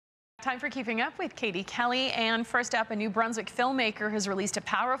Time for Keeping Up with Katie Kelly, and first up, a New Brunswick filmmaker has released a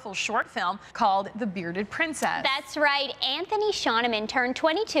powerful short film called The Bearded Princess. That's right. Anthony Shoneman turned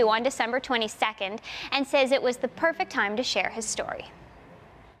 22 on December 22nd and says it was the perfect time to share his story.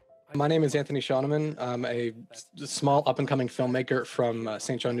 My name is Anthony Shoneman. I'm a small up-and-coming filmmaker from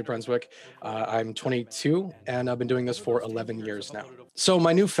St. John, New Brunswick. I'm 22, and I've been doing this for 11 years now. So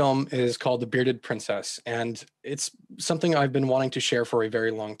my new film is called The Bearded Princess, and it's something I've been wanting to share for a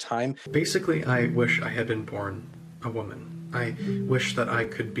very long time. Basically, I wish I had been born a woman. I wish that I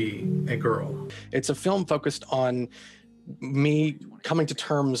could be a girl. It's a film focused on me coming to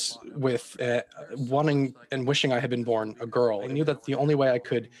terms with wanting and wishing I had been born a girl. I knew that the only way I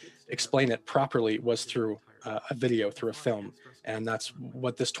could explain it properly was through a video, through a film. And that's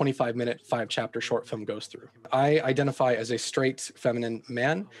what this 25-minute, 5-chapter short film goes through. I identify as a straight, feminine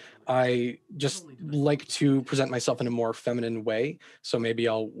man. I just like to present myself in a more feminine way. So maybe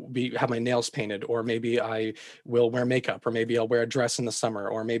I'll have my nails painted, or maybe I will wear makeup, or maybe I'll wear a dress in the summer,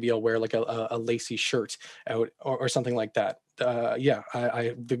 or maybe I'll wear like a lacy shirt out, or something like that.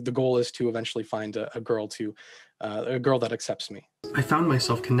 The goal is to eventually find a girl that accepts me. I found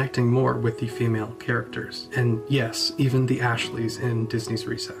myself connecting more with the female characters, and yes, even the Ashleys in Disney's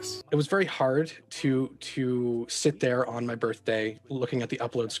Recess. It was very hard to sit there on my birthday looking at the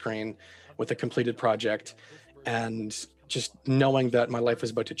upload screen with a completed project and just knowing that my life was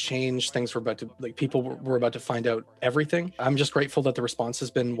about to change, things were about to, people were about to find out everything. I'm just grateful that the response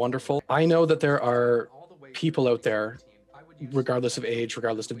has been wonderful. I know that there are people out there, regardless of age,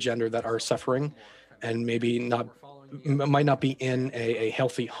 regardless of gender, that are suffering and might not be in a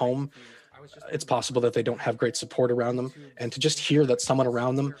healthy home. It's possible that they don't have great support around them. And to just hear that someone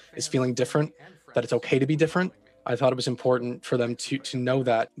around them is feeling different, that it's okay to be different, I thought it was important for them to know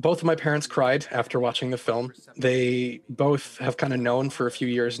that. Both of my parents cried after watching the film. They both have kind of known for a few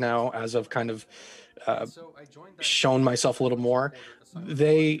years now, as I've kind of shown myself a little more.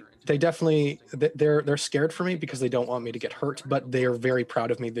 They definitely, they're scared for me because they don't want me to get hurt, but they are very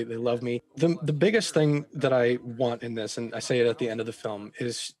proud of me. They love me. The biggest thing that I want in this, and I say it at the end of the film,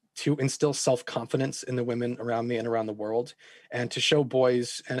 is to instill self-confidence in the women around me and around the world, and to show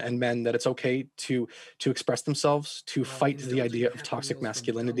boys and men that it's okay to express themselves, to fight the idea of toxic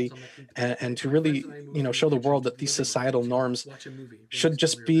masculinity, and to really, show the world that these societal norms should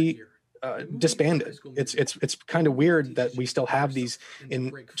just be disbanded. It's kind of weird that we still have these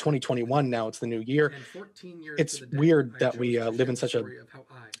in 2021. Now it's the new year. It's weird that we live in such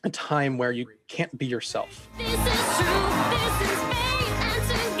a time where you can't be yourself. This is true. This is fate,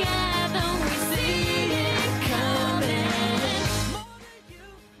 and together we see it coming.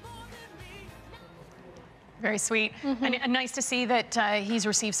 Very sweet. And nice to see that he's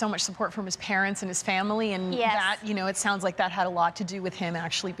received so much support from his parents and his family, and that, it sounds like that had a lot to do with him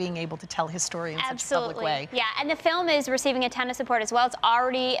actually being able to tell his story in such a public way. Yeah, and the film is receiving a ton of support as well. It's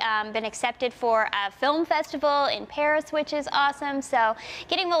already been accepted for a film festival in Paris, which is awesome. So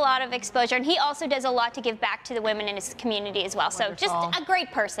getting a lot of exposure. And he also does a lot to give back to the women in his community as well. Wonderful. So just a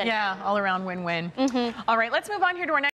great person. Yeah, all around win-win. All right, let's move on here to our next